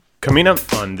Coming up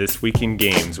on This Week in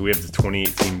Games, we have the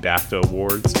 2018 BAFTA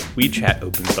Awards, WeChat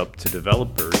opens up to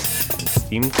developers, and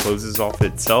Steam closes off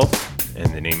itself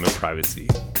in the name of privacy.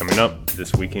 Coming up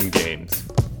This Week in Games.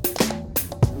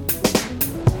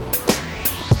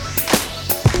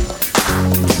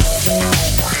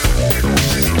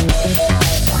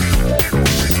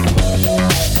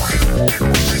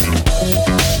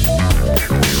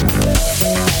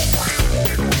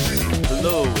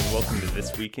 Hello and welcome to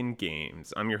This Week in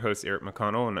Games. I'm your host Eric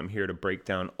McConnell and I'm here to break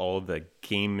down all the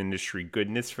game industry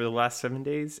goodness for the last 7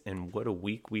 days, and what a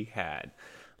week we had.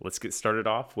 Let's get started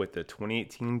off with the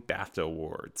 2018 BAFTA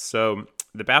Awards. So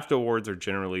the BAFTA Awards are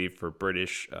generally for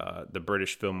the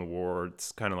British Film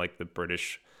Awards, kind of like the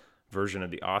British version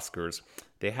of the Oscars.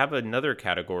 They have another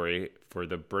category for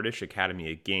the British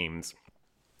Academy of Games,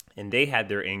 and they had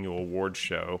their annual award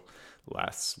show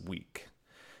last week.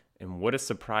 And what a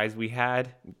surprise we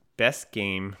had. Best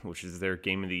game, which is their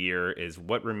game of the year, is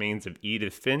What Remains of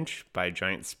Edith Finch by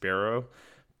Giant Sparrow,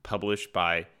 published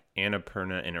by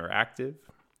Annapurna Interactive.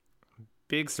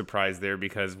 Big surprise there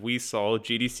because we saw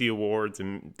GDC Awards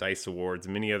and DICE Awards,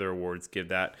 many other awards give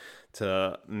that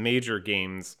to major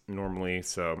games normally.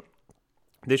 So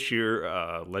this year,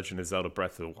 Legend of Zelda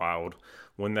Breath of the Wild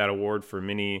won that award for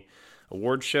many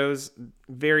award shows.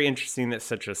 Very interesting that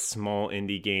such a small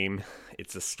indie game,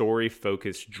 it's a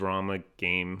story-focused drama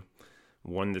game,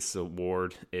 won this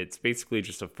award. It's basically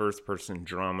just a first-person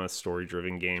drama,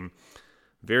 story-driven game.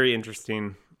 Very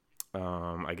interesting.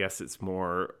 I guess it's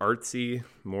more artsy,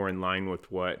 more in line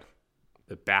with what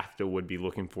the BAFTA would be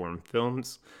looking for in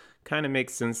films. Kind of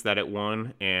makes sense that it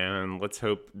won, and let's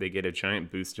hope they get a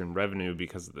giant boost in revenue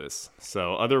because of this.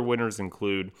 So other winners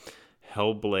include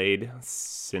Hellblade: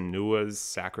 Senua's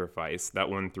Sacrifice. That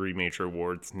won 3 major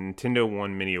awards. Nintendo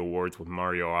won many awards with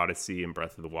Mario Odyssey and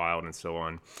Breath of the Wild and so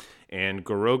on. And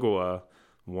Gorogoa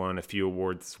won a few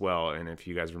awards as well. And if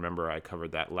you guys remember, I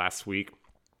covered that last week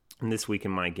and This Week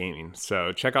in My Gaming.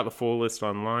 So check out the full list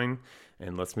online,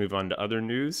 and let's move on to other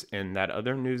news. And that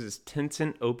other news is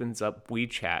Tencent opens up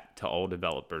WeChat to all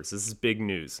developers. This is big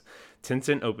news.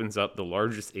 Tencent opens up the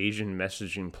largest Asian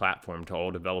messaging platform to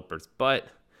all developers, but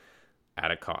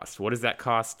at a cost. What does that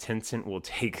cost? Tencent will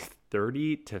take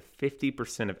 30 to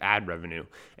 50% of ad revenue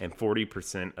and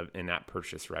 40% of in-app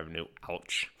purchase revenue.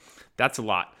 Ouch. That's a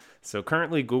lot. So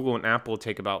currently Google and Apple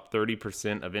take about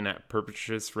 30% of in-app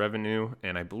purchase revenue,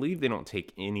 and I believe they don't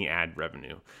take any ad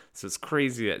revenue. So it's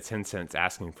crazy that Tencent's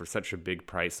asking for such a big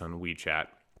price on WeChat.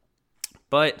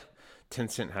 But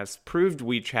Tencent has proved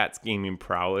WeChat's gaming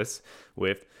prowess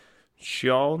with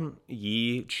Xiao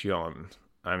Yi Qian.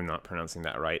 I'm not pronouncing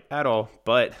that right at all,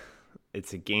 but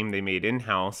it's a game they made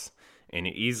in-house, and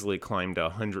it easily climbed to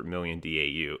 100 million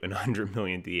DAU. And 100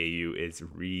 million DAU is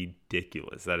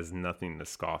ridiculous. That is nothing to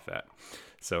scoff at.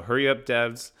 So hurry up,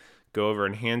 devs. Go over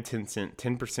and hand Tencent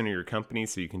 10% of your company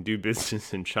so you can do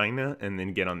business in China and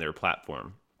then get on their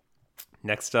platform.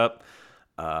 Next up,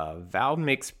 Valve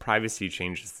makes privacy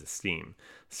changes to Steam.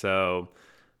 So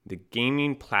the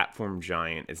gaming platform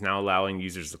giant is now allowing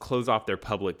users to close off their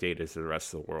public data to the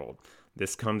rest of the world.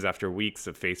 This comes after weeks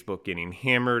of Facebook getting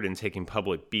hammered and taking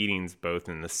public beatings both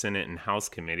in the Senate and House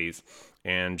committees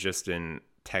and just in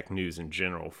tech news in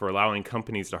general for allowing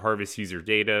companies to harvest user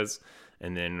data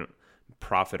and then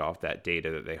profit off that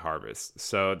data that they harvest.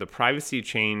 So the privacy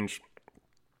change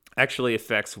actually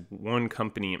affects one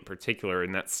company in particular,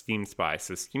 and that's Steam Spy.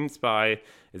 So Steam Spy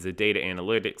is a data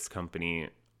analytics company,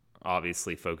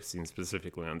 obviously focusing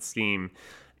specifically on Steam,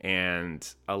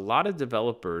 and a lot of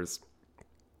developers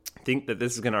think that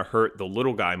this is going to hurt the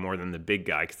little guy more than the big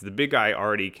guy, because the big guy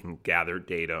already can gather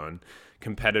data on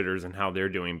competitors and how they're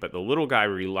doing, but the little guy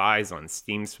relies on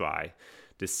Steam Spy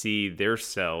to see their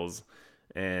sales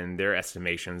and their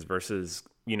estimations versus,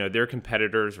 their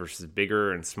competitors versus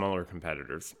bigger and smaller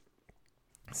competitors.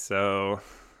 So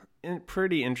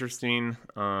pretty interesting.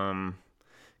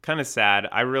 Kind of sad.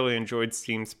 I really enjoyed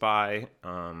Steam Spy.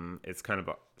 It's kind of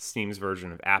Steam's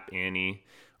version of App Annie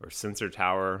or Sensor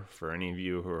Tower for any of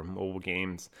you who are mobile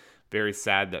games. Very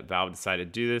sad that Valve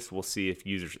decided to do this. We'll see if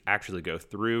users actually go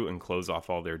through and close off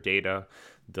all their data,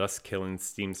 thus killing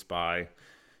Steam Spy,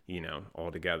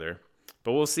 altogether.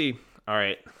 But we'll see. All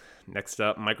right. Next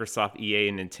up, Microsoft, EA,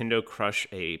 and Nintendo crush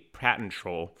a patent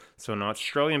troll. So an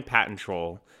Australian patent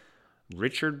troll,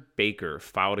 Richard Baker,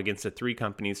 filed against the 3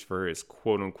 companies for his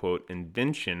quote-unquote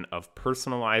invention of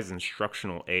personalized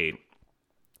instructional aid.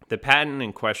 The patent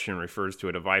in question refers to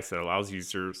a device that allows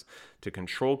users to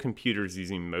control computers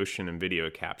using motion and video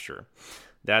capture.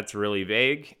 That's really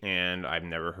vague, and I've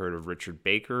never heard of Richard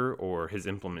Baker or his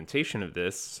implementation of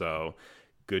this, so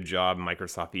good job,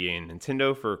 Microsoft, EA, and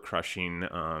Nintendo, for crushing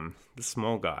the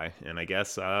small guy. And I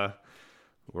guess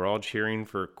we're all cheering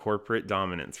for corporate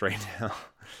dominance right now.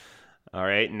 All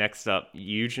right, next up,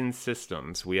 Eugen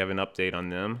Systems. We have an update on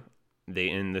them. They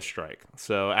end the strike.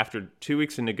 So after 2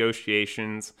 weeks of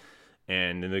negotiations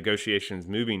and the negotiations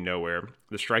moving nowhere,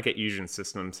 the strike at Eugen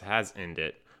Systems has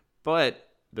ended. But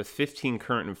the 15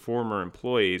 current and former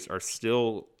employees are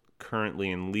still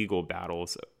currently in legal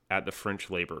battles at the French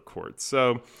labor courts.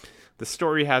 So the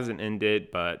story hasn't ended,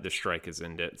 but the strike has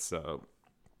ended. So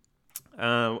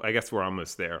I guess we're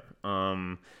almost there.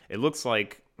 It looks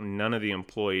like none of the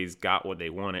employees got what they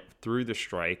wanted through the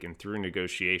strike and through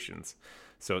negotiations.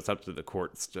 So it's up to the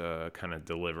courts to kind of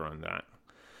deliver on that.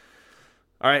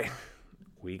 All right.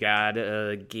 We got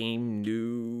game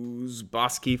news.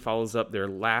 Boss Key follows up their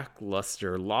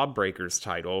lackluster Lawbreakers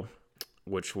title,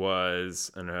 which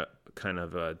was a kind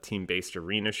of a team-based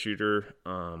arena shooter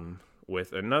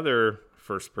with another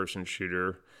first-person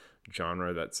shooter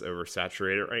genre that's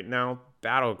oversaturated right now,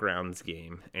 Battlegrounds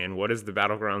game. And what is the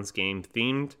Battlegrounds game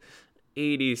themed?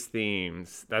 80s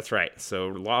themes. That's right.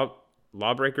 So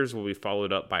Lawbreakers will be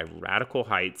followed up by Radical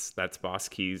Heights. That's Boss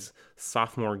Key's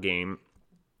sophomore game.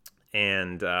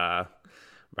 And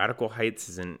Radical Heights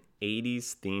is an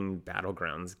 80s themed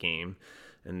Battlegrounds game.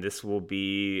 And this will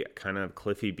be kind of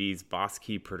Cliffy B's Boss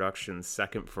Key Productions'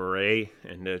 second foray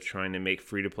into trying to make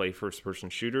free-to-play first-person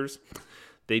shooters.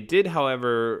 They did,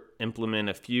 however, implement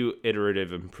a few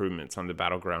iterative improvements on the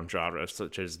Battleground genre,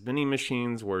 such as vending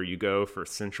machines where you go for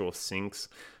central sinks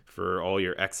for all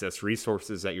your excess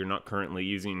resources that you're not currently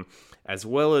using, as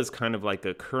well as kind of like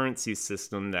a currency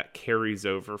system that carries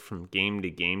over from game to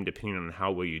game depending on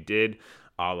how well you did,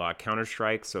 a la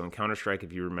Counter-Strike. So in Counter-Strike,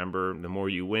 if you remember, the more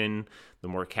you win, the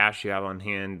more cash you have on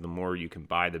hand, the more you can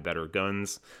buy the better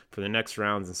guns for the next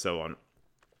rounds and so on.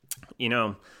 You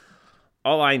know,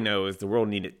 all I know is the world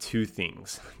needed two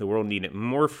things. The world needed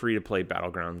more free-to-play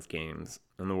Battlegrounds games,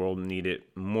 and the world needed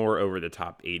more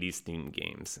over-the-top 80s themed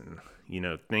games. And, you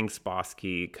know, thanks Boss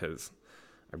Key, because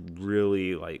I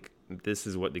really, this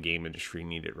is what the game industry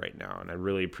needed right now. And I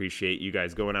really appreciate you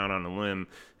guys going out on a limb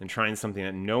and trying something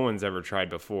that no one's ever tried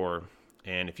before.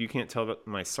 And if you can't tell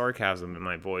my sarcasm in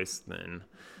my voice, then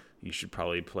you should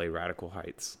probably play Radical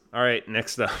Heights. All right,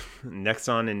 next up. Next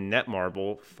on in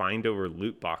Netmarble, find over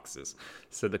loot boxes.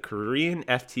 So the Korean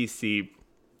FTC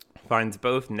fines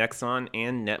both Nexon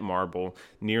and Netmarble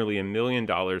nearly $1 million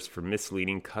for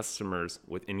misleading customers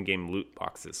with in-game loot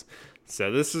boxes.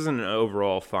 So this is an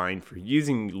overall fine for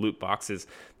using loot boxes.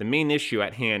 The main issue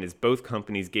at hand is both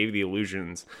companies gave the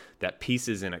illusions that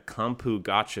pieces in a Kampu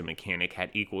gacha mechanic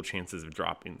had equal chances of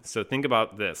dropping. So think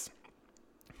about this.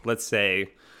 Let's say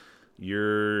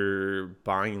you're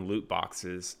buying loot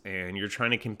boxes and you're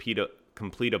trying to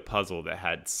complete a puzzle that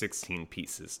had 16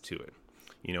 pieces to it,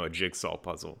 you know, a jigsaw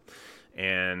puzzle.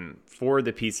 And 4 of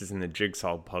the pieces in the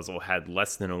jigsaw puzzle had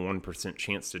less than a 1%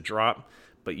 chance to drop,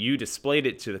 but you displayed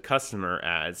it to the customer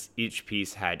as each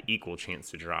piece had equal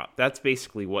chance to drop. That's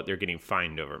basically what they're getting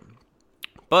fined over.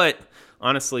 But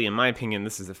honestly, in my opinion,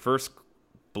 this is the first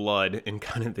blood in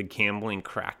kind of the gambling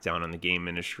crackdown on the game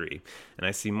industry. And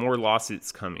I see more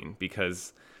lawsuits coming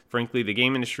because, frankly, the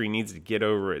game industry needs to get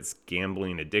over its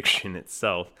gambling addiction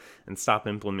itself and stop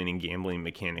implementing gambling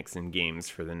mechanics in games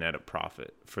for the net of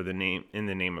profit, in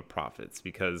the name of profits.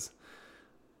 Because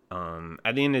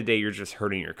at the end of the day, you're just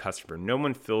hurting your customer. No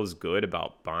one feels good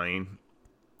about buying,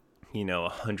 you know,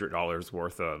 $100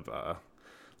 worth of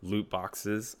loot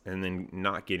boxes and then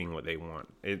not getting what they want.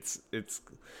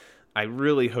 I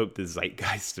really hope the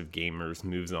zeitgeist of gamers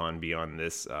moves on beyond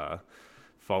this,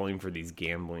 falling for these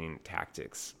gambling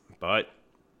tactics. But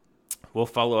we'll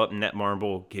follow up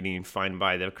Netmarble getting fined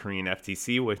by the Korean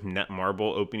FTC with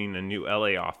Netmarble opening a new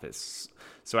LA office.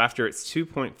 So after its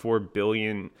 $2.4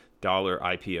 billion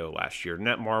IPO last year,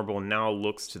 Netmarble now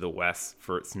looks to the West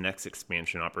for its next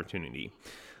expansion opportunity.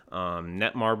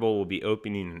 Netmarble will be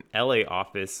opening an LA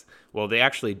office. Well, they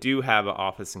actually do have an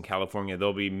office in California.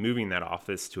 They'll be moving that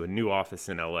office to a new office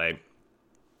in LA.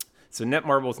 So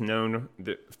Netmarble is known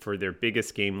for their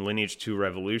biggest game, Lineage 2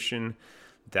 Revolution.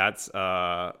 That's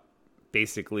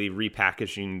basically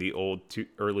repackaging the old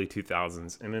early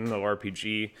 2000s and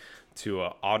MMORPG to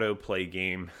an autoplay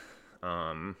game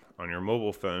on your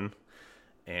mobile phone.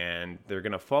 And they're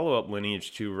going to follow up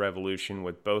Lineage 2 Revolution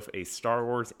with both a Star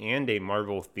Wars and a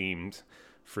Marvel-themed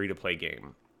free-to-play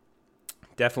game.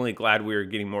 Definitely glad we're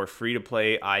getting more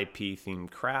free-to-play IP-themed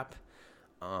crap.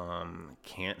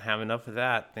 Can't have enough of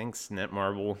that. Thanks,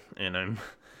 Netmarble. And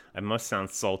I must sound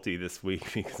salty this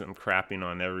week because I'm crapping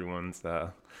on everyone's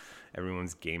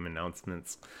everyone's game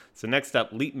announcements. So next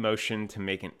up, Leap Motion to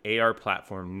make an AR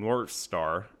platform North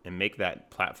Star and make that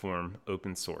platform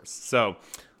open source. So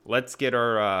let's get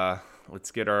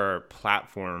our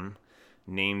platform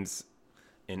names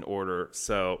in order.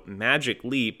 So Magic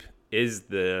Leap is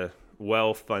the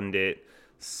well-funded,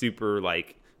 super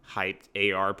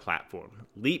hyped AR platform.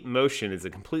 Leap Motion is a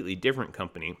completely different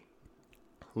company.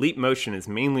 Leap Motion is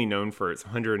mainly known for its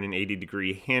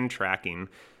 180-degree hand tracking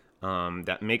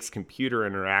that makes computer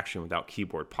interaction without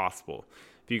keyboard possible.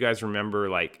 If you guys remember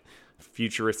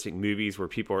futuristic movies where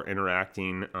people are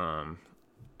interacting,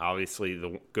 obviously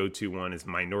the go-to one is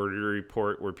Minority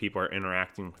Report, where people are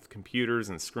interacting with computers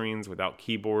and screens without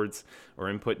keyboards or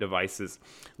input devices.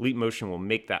 Leap Motion will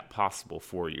make that possible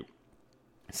for you.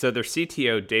 So their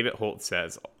CTO, David Holt,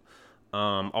 says,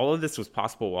 all of this was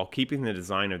possible while keeping the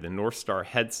design of the North Star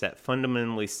headset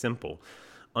fundamentally simple,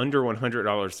 under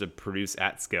 $100 to produce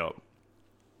at scale.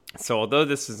 So although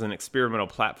this is an experimental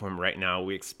platform right now,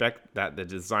 we expect that the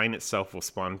design itself will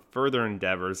spawn further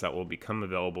endeavors that will become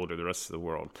available to the rest of the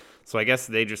world. So I guess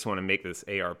they just want to make this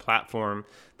AR platform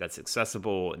that's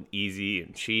accessible and easy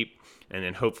and cheap. And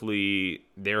then hopefully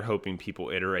they're hoping people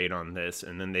iterate on this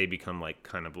and then they become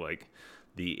kind of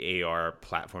the AR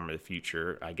platform of the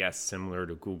future, I guess similar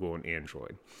to Google and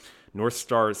Android. North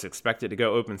Star is expected to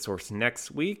go open source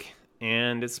next week,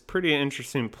 and it's a pretty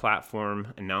interesting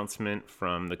platform announcement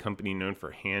from the company known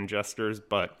for hand gestures,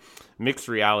 but mixed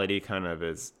reality kind of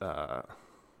is,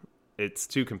 it's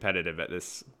too competitive at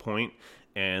this point,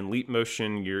 and Leap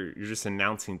Motion, you're just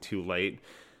announcing too late,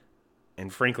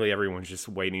 and frankly, everyone's just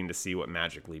waiting to see what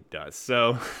Magic Leap does.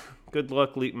 So good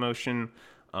luck, Leap Motion.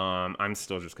 I'm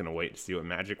still just going to wait to see what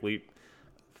Magic Leap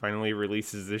finally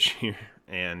releases this year.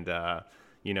 And,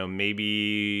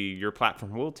 maybe your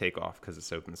platform will take off because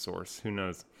it's open source. Who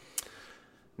knows?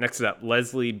 Next up,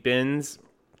 Leslie Benz.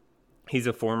 He's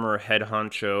a former head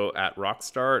honcho at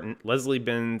Rockstar. And Leslie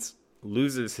Benz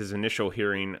loses his initial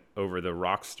hearing over the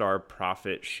Rockstar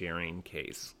profit sharing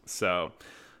case. So,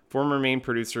 former main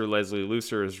producer Leslie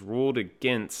Lucer is ruled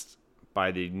against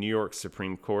by the New York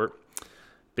Supreme Court.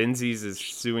 Benzies is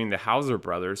suing the Hauser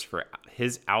brothers for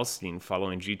his ousting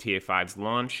following GTA 5's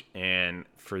launch and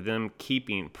for them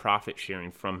keeping profit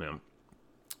sharing from him.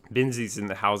 Benzies and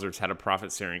the Hausers had a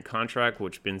profit sharing contract,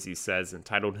 which Benzies says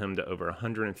entitled him to over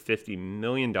 $150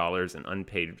 million in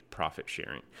unpaid profit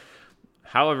sharing.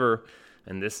 However,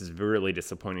 and this is really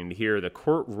disappointing to hear, the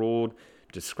court ruled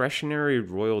discretionary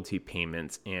royalty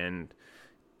payments and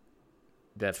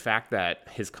the fact that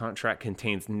his contract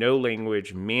contains no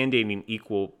language mandating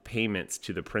equal payments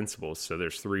to the principals. So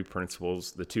there's three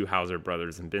principals, the two Hauser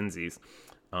brothers and Benzies,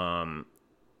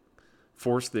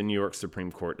 forced the New York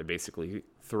Supreme Court to basically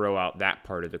throw out that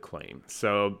part of the claim.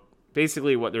 So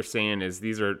basically what they're saying is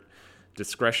these are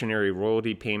discretionary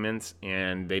royalty payments,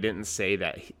 and they didn't say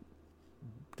that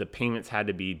the payments had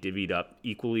to be divvied up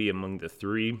equally among the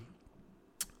three.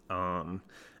 And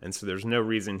so there's no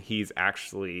reason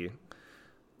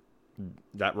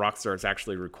that Rockstar is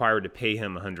actually required to pay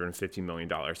him $150 million.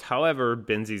 However,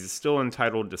 Benzies is still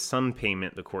entitled to some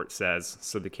payment, the court says,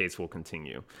 so the case will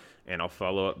continue. And I'll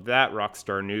follow up that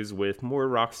Rockstar news with more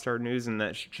Rockstar news, and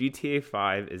that GTA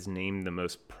 5 is named the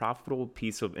most profitable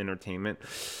piece of entertainment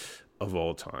of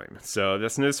all time. So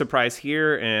that's no surprise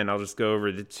here, and I'll just go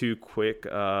over the two quick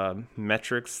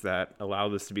metrics that allow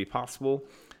this to be possible.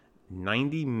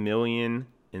 90 million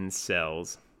in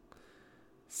sales,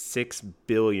 6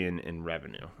 billion in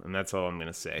revenue. And that's all I'm going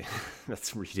to say.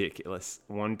 That's ridiculous.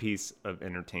 One piece of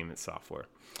entertainment software.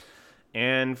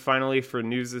 And finally, for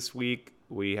news this week,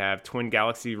 we have Twin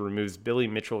Galaxy removes Billy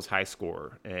Mitchell's high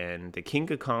score. And the King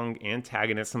of Kong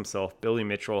antagonist himself, Billy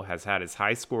Mitchell, has had his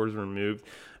high scores removed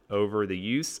over the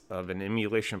use of an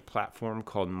emulation platform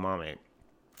called Mame.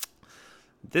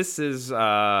 This is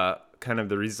kind of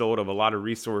the result of a lot of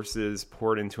resources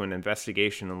poured into an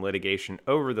investigation and litigation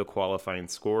over the qualifying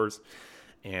scores.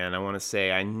 And I want to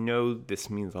say, I know this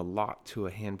means a lot to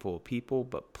a handful of people,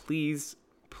 but please,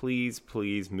 please,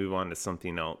 please move on to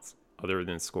something else other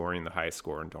than scoring the highest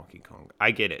score in Donkey Kong.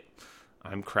 I get it.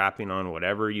 I'm crapping on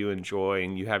whatever you enjoy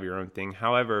and you have your own thing.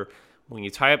 However, when you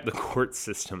tie up the court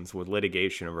systems with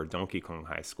litigation over Donkey Kong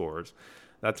high scores,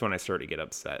 that's when I start to get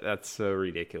upset. That's so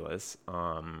ridiculous.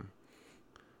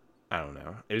 I don't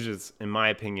know. It's just, in my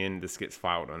opinion, this gets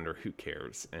filed under who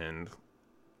cares, and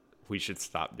we should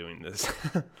stop doing this.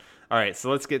 All right, so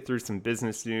let's get through some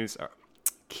business news.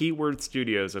 Keyword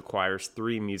Studios acquires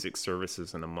 3 music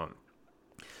services in a month.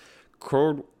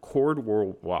 Chord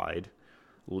Worldwide,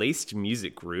 Laced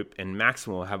Music Group, and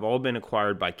Maximal have all been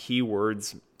acquired by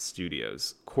Keywords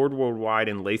Studios. Chord Worldwide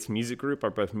and Laced Music Group are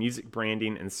both music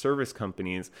branding and service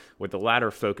companies, with the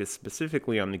latter focused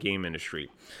specifically on the game industry.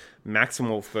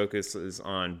 Maximal focuses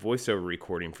on voiceover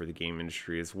recording for the game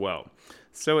industry as well.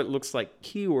 So it looks like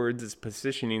Keywords is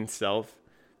positioning itself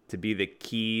to be the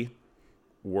key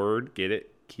word. Get it?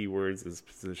 Keywords is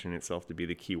positioning itself to be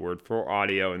the keyword for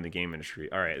audio in the game industry.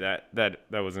 All right, that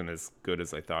wasn't as good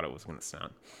as I thought it was going to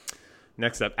sound.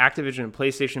 Next up, Activision and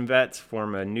PlayStation vets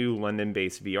form a new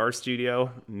London-based VR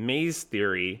studio. Maze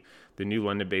Theory, the new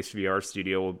London-based VR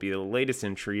studio, will be the latest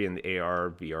entry in the AR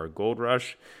VR gold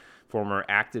rush. Former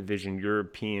Activision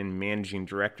European Managing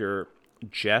Director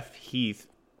Jeff Heath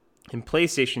and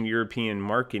PlayStation European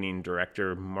Marketing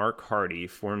Director Mark Hardy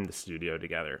formed the studio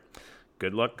together.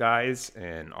 Good luck, guys,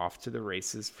 and off to the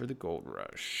races for the gold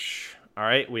rush. All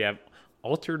right, we have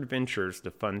Altered Ventures to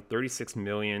fund $36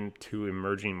 million to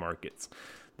emerging markets.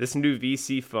 This new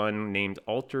VC fund, named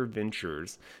Altered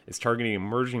Ventures, is targeting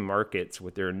emerging markets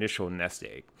with their initial nest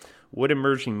egg. What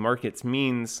emerging markets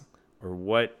means, or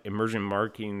what emerging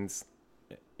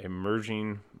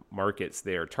markets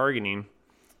they are targeting,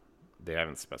 they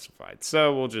haven't specified.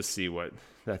 So we'll just see what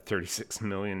that $36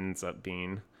 million ends up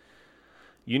being.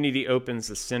 Unity opens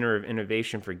the Center of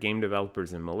Innovation for Game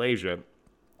Developers in Malaysia.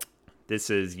 This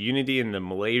is Unity and the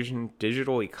Malaysian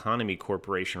Digital Economy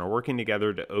Corporation are working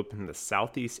together to open the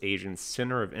Southeast Asian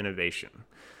Center of Innovation.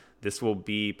 This will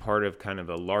be part of kind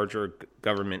of a larger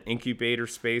government incubator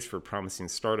space for promising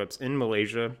startups in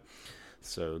Malaysia.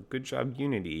 So good job,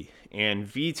 Unity. And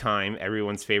VTime,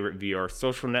 everyone's favorite VR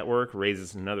social network,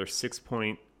 raises another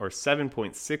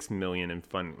 $7.6 million in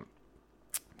funding.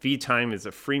 VTime is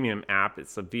a freemium app.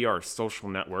 It's a VR social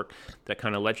network that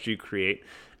kind of lets you create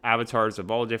avatars of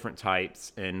all different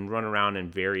types and run around in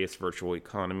various virtual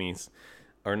environments.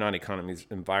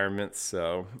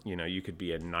 So, you could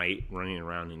be a knight running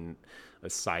around in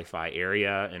a sci-fi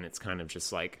area, and it's kind of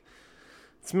just like,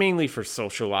 it's mainly for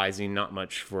socializing, not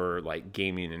much for like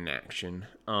gaming and action.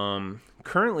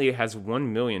 Currently, it has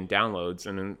 1 million downloads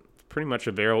and pretty much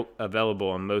available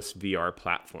on most VR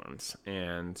platforms.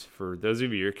 And for those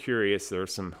of you who are curious, there are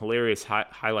some hilarious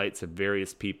highlights of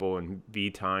various people in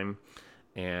VTime,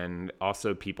 and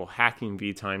also people hacking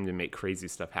VTime to make crazy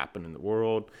stuff happen in the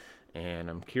world. And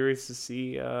I'm curious to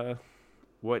see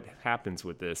what happens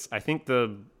with this. I think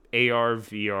the AR,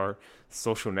 VR,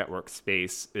 social network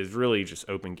space is really just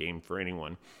open game for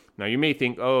anyone. Now, you may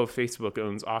think, oh, Facebook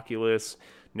owns Oculus,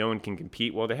 no one can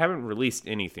compete. Well, they haven't released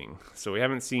anything. So we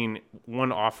haven't seen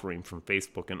one offering from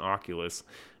Facebook and Oculus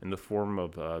in the form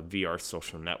of a VR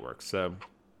social network. So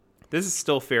this is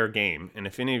still fair game. And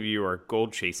if any of you are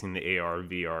gold chasing the AR,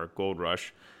 VR gold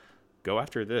rush, go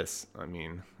after this. I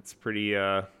mean, it's pretty,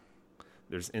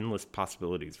 there's endless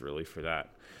possibilities really for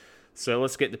that. So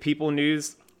let's get the people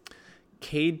news.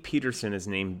 Cade Peterson is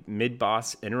named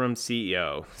Midboss interim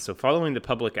CEO. So following the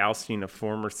public ousting of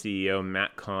former CEO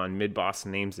Matt Kahn, Midboss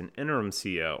names an interim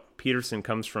CEO. Peterson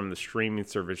comes from the streaming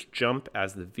service Jump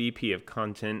as the VP of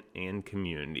Content and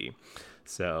Community.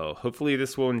 So hopefully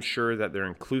this will ensure that their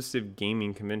inclusive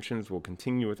gaming conventions will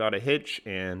continue without a hitch,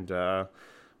 and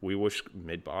we wish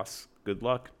Midboss good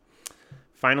luck.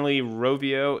 Finally,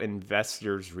 Rovio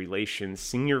Investors Relations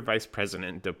Senior Vice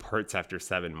President departs after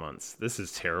 7 months. This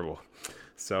is terrible.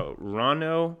 So,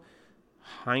 Rano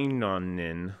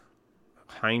Heinonen,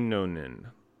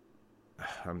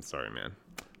 I'm sorry, man,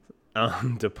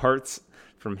 departs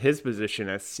from his position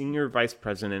as Senior Vice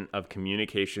President of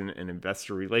Communication and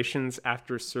Investor Relations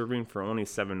after serving for only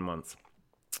 7 months.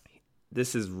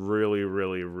 This is really,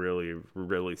 really, really,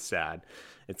 really sad.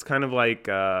 It's kind of like,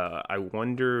 I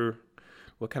wonder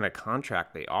what kind of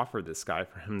contract they offered this guy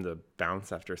for him to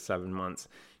bounce after 7 months.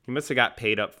 He must have got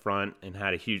paid up front and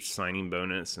had a huge signing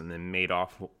bonus and then made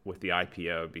off with the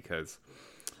IPO because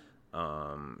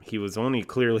he was only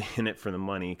clearly in it for the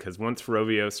money, because once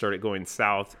Rovio started going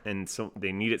south and so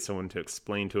they needed someone to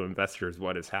explain to investors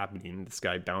what is happening, this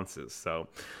guy bounces. So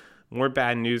more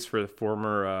bad news for the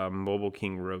former Mobile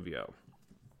King Rovio.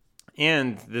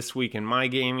 And this week in my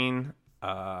gaming,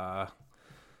 I'm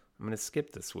going to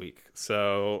skip this week.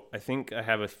 So I think I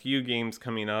have a few games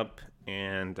coming up,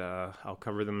 and I'll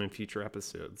cover them in future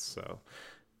episodes. So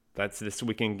that's This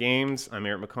Week in Games. I'm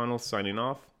Eric McConnell signing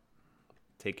off.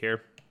 Take care.